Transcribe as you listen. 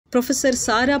Professor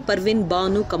Sara Parwin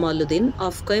Banu Kamaludeen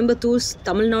of Coimbatore's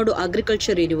Tamil Nadu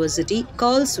Agricultural University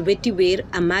calls Vetiver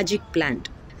a magic plant.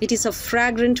 It is a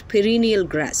fragrant perennial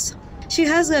grass. She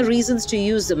has her reasons to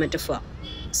use the metaphor.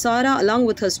 Sara, along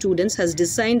with her students, has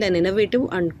designed an innovative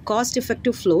and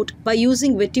cost-effective float by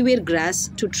using vetiver grass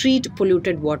to treat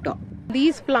polluted water.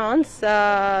 These plants,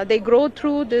 they grow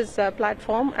through this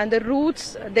platform, and the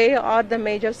roots, they are the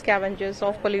major scavengers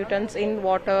of pollutants in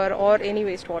water or any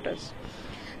wastewaters.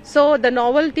 So the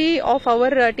novelty of our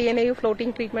TNAU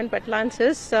floating treatment wetlands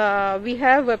is we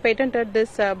have patented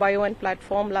this Parwin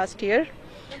platform last year.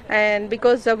 And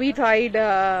because we tried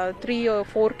 3 or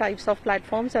 4 types of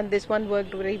platforms, and this one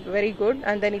worked very good,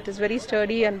 and then it is very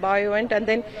sturdy and buoyant, and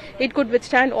then it could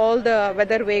withstand all the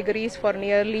weather vagaries for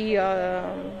nearly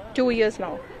 2 years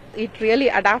now. It really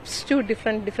adapts to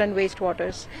different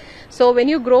wastewaters. So when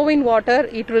you grow in water,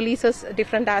 it releases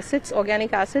different acids,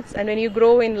 organic acids, and when you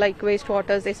grow in like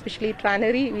wastewaters, especially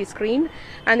tranary, we screen,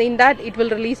 and in that it will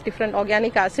release different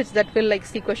organic acids that will like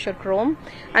sequester chrome.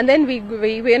 And then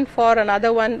we went for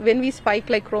another one. When we spike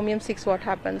like chromium 6, what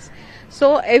happens?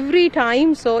 So every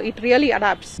time, so it really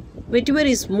adapts. Vetiver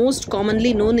is most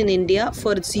commonly known in India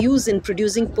for its use in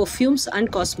producing perfumes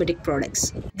and cosmetic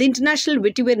products. The International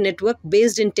Vetiver Network,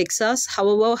 based in Texas,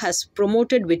 however, has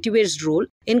promoted vetiver's role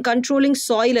in controlling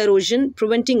soil erosion,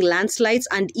 preventing landslides,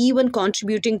 and even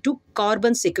contributing to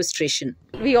carbon sequestration.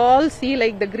 We all see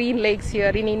like the green lakes here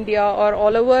in India or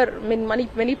all over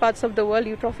many parts of the world.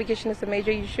 Eutrophication is a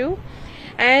major issue,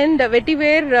 and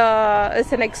vetiver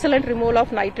is an excellent removal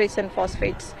of nitrates and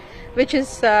phosphates, which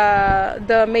is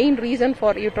the main reason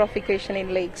for eutrophication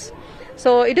in lakes.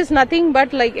 So it is nothing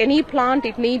but like any plant,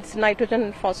 it needs nitrogen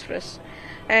and phosphorus.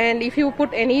 And if you put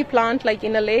any plant like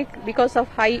in a lake, because of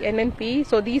high NNP,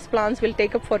 so these plants will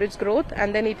take up for its growth,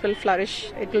 and then it will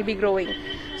flourish, it will be growing.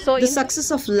 So the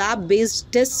success of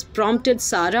lab-based tests prompted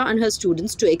Sara and her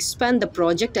students to expand the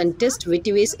project and test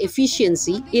vetiver's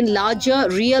efficiency in larger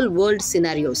real-world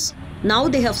scenarios. Now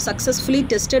they have successfully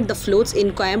tested the floats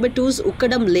in Coimbatore's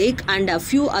Ukkadam Lake and a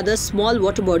few other small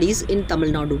water bodies in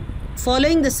Tamil Nadu.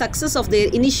 Following the success of their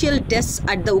initial tests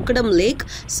at the Ukkadam Lake,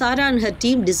 Sara and her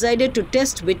team decided to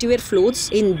test vetiver floats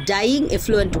in dying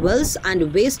effluent wells and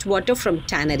wastewater from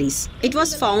tanneries. It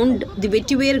was found the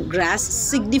vetiver grass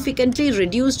significantly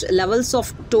reduced levels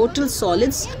of total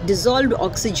solids, dissolved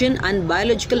oxygen, and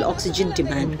biological oxygen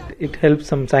demand. It helps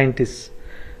some scientists.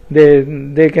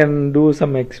 They can do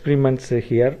some experiments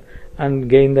here and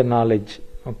gain the knowledge.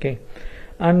 Okay.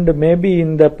 And maybe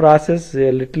in the process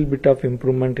a little bit of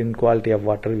improvement in quality of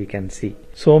water we can see.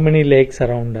 So many lakes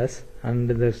around us, and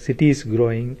the city is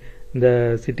growing,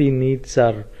 the city needs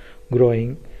are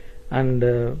growing,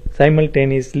 and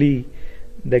simultaneously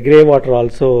the grey water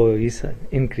also is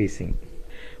increasing.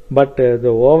 But the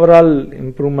overall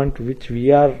improvement which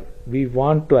we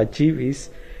want to achieve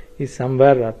is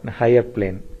somewhere at a higher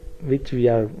plane, which we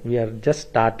are just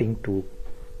starting to.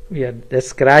 We are just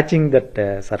scratching that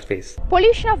surface.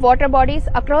 Pollution of water bodies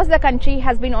across the country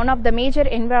has been one of the major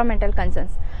environmental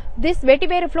concerns. These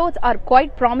vetiver floats are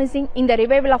quite promising in the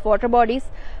revival of water bodies,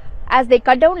 as they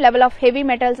cut down level of heavy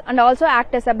metals and also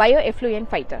act as a bioeffluent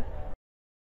fighter.